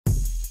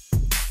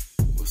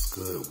What's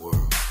good,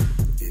 world?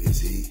 It is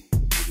he,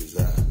 it is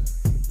I,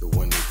 the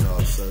one they call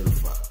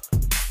certified.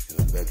 And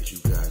I'm back at you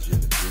guys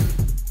yet again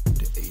with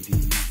the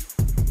ADE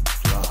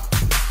vlog.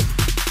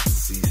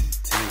 Season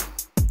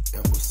 10,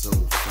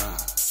 episode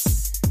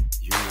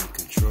 5. You're in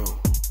control.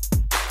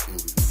 And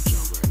we're gonna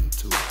jump right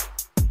into it.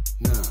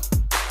 Now,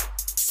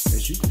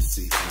 as you can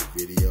see from the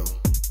video,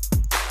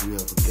 we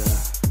have a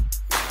guy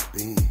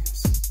in the Benz,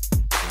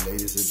 the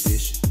latest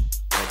edition,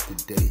 up to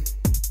date.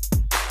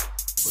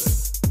 But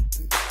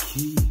the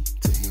key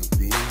to him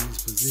being in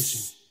this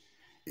position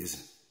is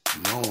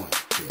knowing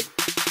that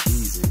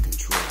he's in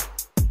control.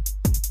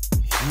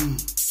 He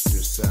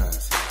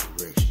decides his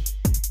direction.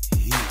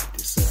 He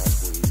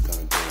decides where he's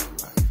gonna go in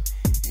life.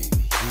 And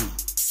he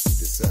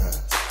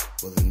decides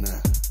whether or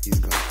not he's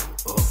gonna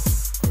go up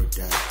or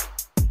down.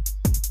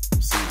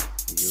 See,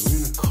 when you're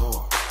in a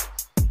car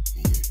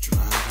and you're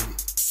driving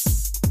it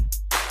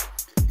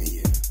and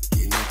you're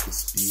getting up to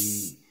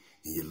speed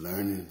and you're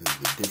learning the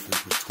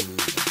difference between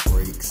the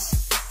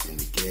brakes and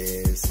the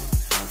gas and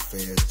how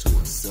fast to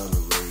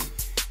accelerate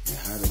and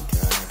how to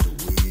guide the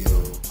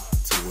wheel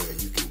to where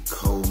you can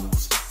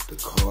coast, the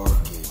car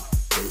can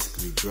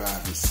basically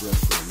drive itself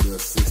for a little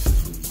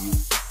distance from you.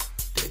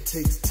 That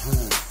takes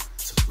time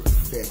to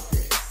perfect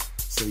that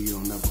so you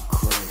don't ever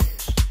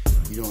crash.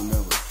 You don't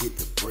ever hit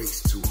the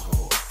brakes too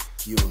hard.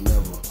 You don't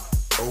ever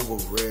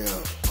over-rev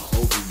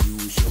or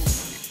overuse your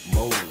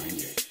motor and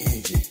your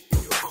engine in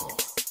your car.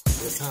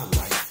 That's how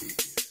life is.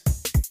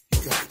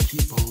 You gotta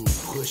keep on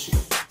pushing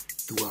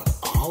throughout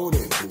all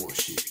that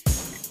bullshit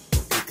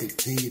and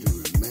continue to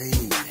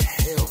remain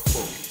hell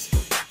focused.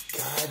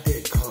 Guide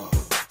that car.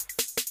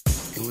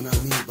 And when I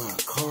mean by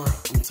a car,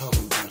 I'm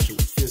talking about your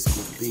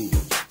physical being,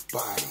 your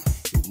body,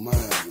 your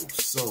mind, your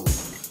soul.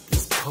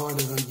 This car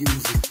that I'm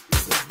using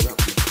is a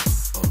replica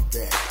of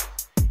that.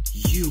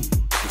 You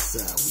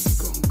decide where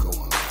you're gonna go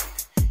in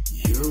life.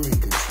 You're in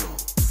control.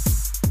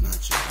 Not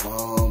your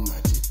mom,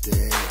 not your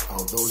dad,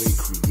 although they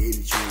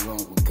created you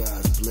along with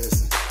God's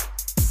blessing.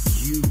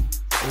 You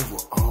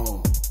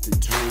overall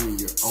determine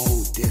your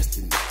own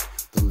destiny.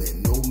 Don't let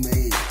no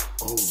man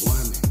or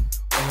woman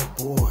or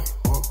boy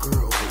or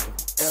girl or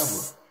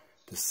whoever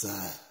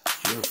decide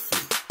your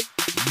fate.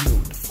 You know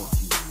what the fuck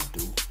you wanna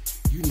do.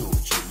 You know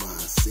what your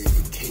mindset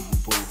is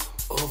capable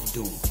of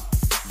doing.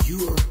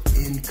 You're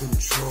in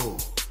control.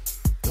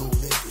 Don't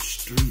let the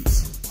streets,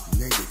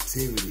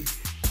 negativity,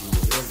 and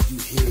whatever you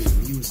hear in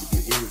music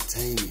and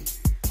entertainment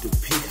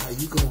depict how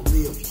you gonna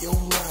live your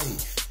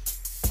life.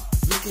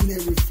 Look in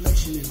that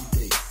reflection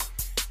every day.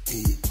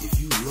 And if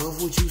you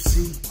love what you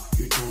see,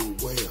 you're doing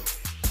well.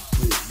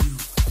 But if you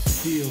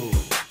feel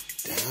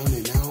down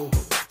and out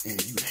and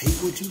you hate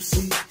what you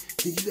see,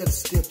 then you gotta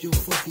step your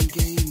fucking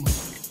game up.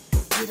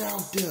 Get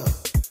out there.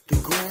 The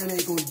grind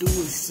ain't gonna do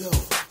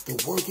itself. The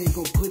work ain't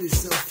gonna put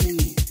itself in.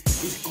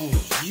 It's on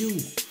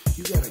you.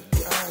 You gotta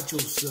guide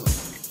yourself.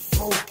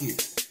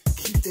 Focus.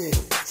 Keep that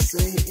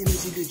same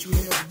energy that you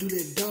have to do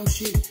that dumb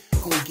shit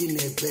on getting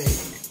that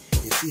bag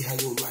and see how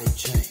your life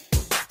change.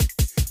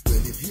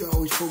 But if you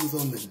always focus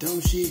on the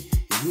dumb shit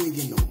and you ain't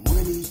getting no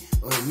money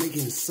or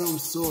making some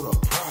sort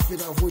of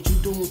profit off what you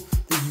doing,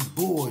 then you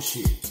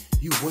bullshit.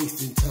 You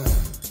wasting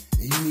time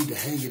and you need to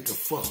hang it the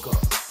fuck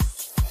up.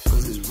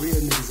 Cause there's real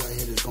niggas out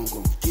here that's gonna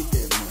go get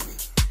that money,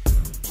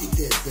 get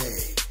that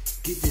bag,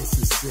 get that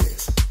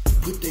success,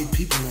 put their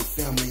people and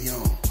family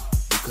on.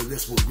 Because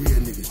that's what real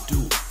niggas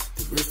do.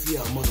 The rest of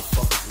y'all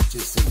motherfuckers is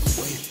just in the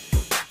way.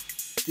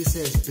 This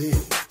has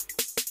been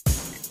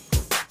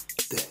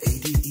the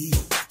ADE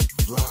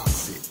vlog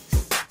series,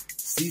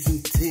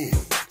 season 10,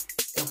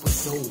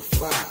 episode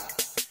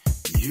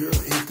 5. You're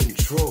in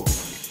control.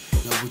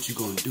 Now what you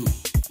gonna do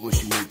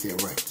once you make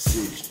that right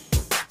decision?